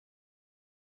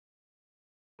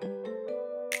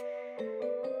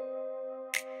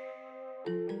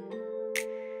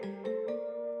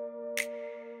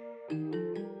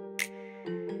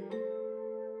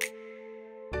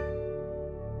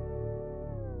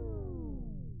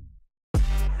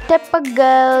Type of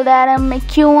girl that'll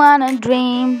make you wanna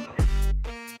dream.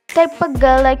 Type of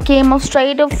girl that came up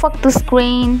straight up fuck the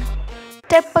screen.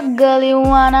 Type of girl you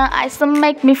wanna ice and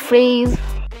make me freeze.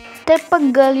 Type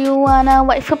of girl you wanna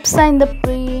wife up sign the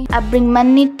pre. I bring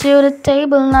money to the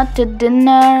table, not to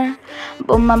dinner.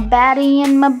 But my body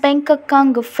and my bank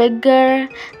account go figure.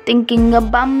 Thinking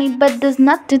about me, but there's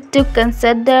nothing to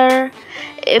consider.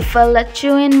 If I let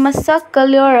you in my circle,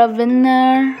 you're a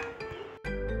winner.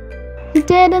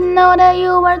 Didn't know that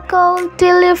you were cold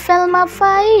till you felt my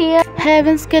fire.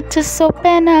 Heaven's get just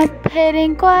open up,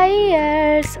 hitting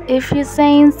choirs. If you're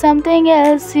saying something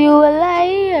else, you a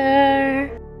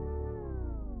liar.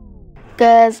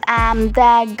 Cause I'm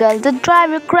that girl that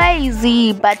drive you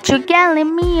crazy, but you can't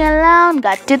leave me alone.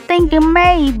 Got you thinking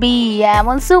maybe I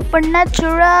want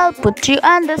supernatural, put you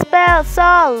under spell.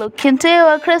 So look into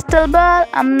a crystal ball.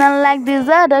 I'm not like these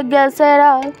other girls at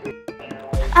all.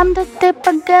 I'm the type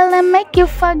of girl that make you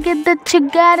forget that you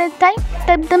got it type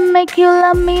that make you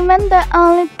love me when the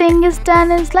only thing is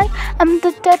done is like I'm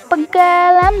the type of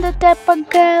girl, I'm the type of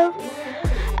girl.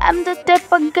 I'm the type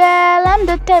of girl, I'm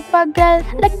the type of girl.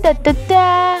 Like da da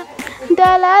da,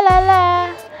 da la la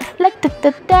la. Like da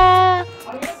da da,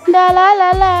 da la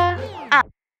la la.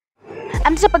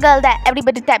 I'm the type of girl that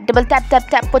everybody tap, double tap, tap,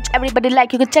 tap, push everybody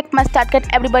like. You can check my start, cut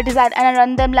everybody's ad, and I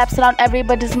run them laps around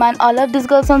everybody's mind. All of these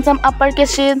girls on some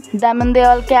uppercase shit, them and they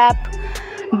all cap.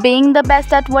 Being the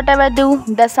best at whatever I do,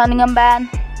 that's sounding I'm bad.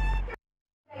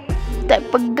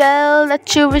 Type of girl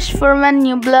that you wish for when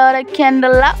you blow the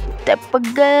candle out. Type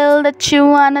of girl that you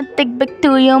wanna take back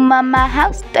to your mama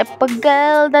house. Type of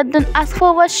girl that don't ask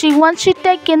for what she wants, she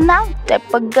taking out.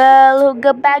 Type of girl who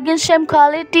got bag and shame,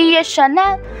 quality a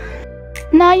Chanel.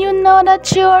 Now you know that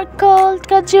you're cold,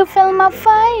 cause you feel my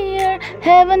fire.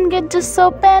 Heaven get just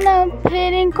open up,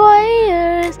 hitting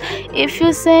choirs. If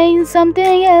you're saying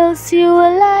something else, you a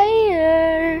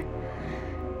liar.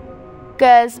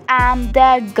 Cause I'm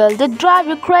that girl that drive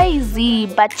you crazy,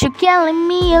 but you can't leave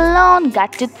me alone.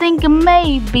 Got you thinking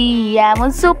maybe I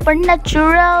want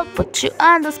supernatural, put you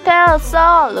under spell.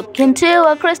 So look into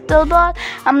a crystal ball.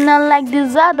 I'm not like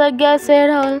these other girls at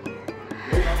all.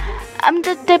 I'm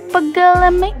the type of girl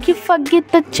that make you forget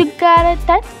that you got it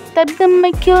type that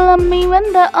make you love me when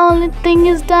the only thing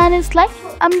is done is like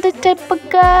I'm the type of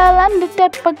girl, I'm the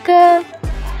type of girl.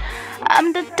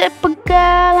 I'm the type of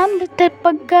girl, I'm the type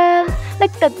of girl.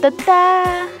 Like da da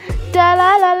da, da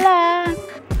la la la.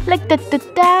 Like da da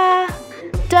da,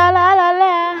 da la la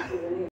la.